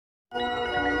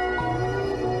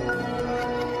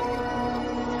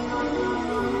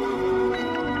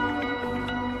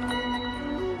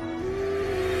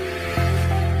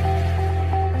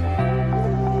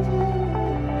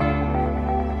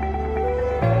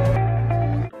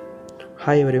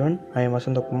Hi everyone, I am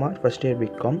Vasanthakumar, first year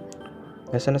BCom,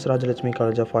 SNS Rajalakshmi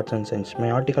College of Arts and Science.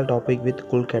 My article topic with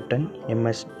cool captain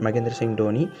MS Mahendra Singh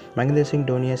Dhoni. Mahendra Singh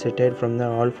Dhoni has retired from the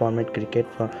all-format cricket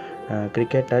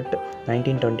at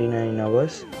 1929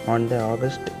 hours on the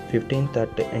August 15th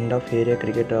at the end of area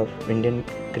cricket of Indian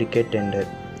cricket tender.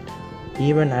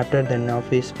 Even after then of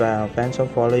his fans of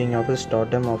following of his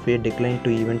stardom of a decline to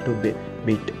even to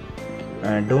beat.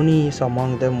 Dhoni is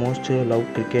among the most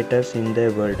loved cricketers in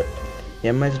the world.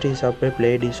 MSD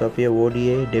played his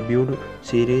ODI debut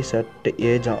series at the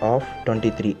age of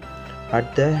 23.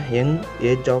 At the young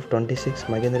age of 26,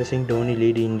 Mahendra Singh Dhoni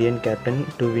led Indian captain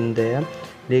to win the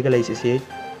legal ICC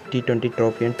T20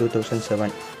 trophy in 2007.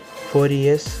 4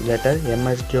 years later,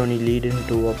 MS Dhoni led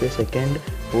into a second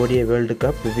ODI World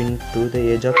Cup win to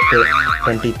the age of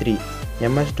 23.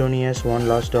 MS Dhoni has won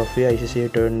last of the ICC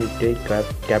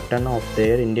T20 captain of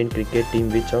their Indian cricket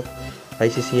team, which of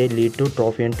ICCI lead to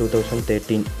trophy in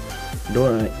 2013.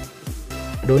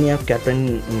 Dhoni have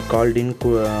captain called in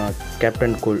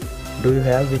Captain Cool. Do you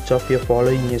have which of your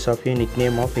following is of your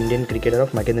nickname of Indian cricketer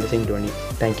of Mahendra Singh Dhoni?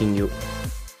 Thanking you.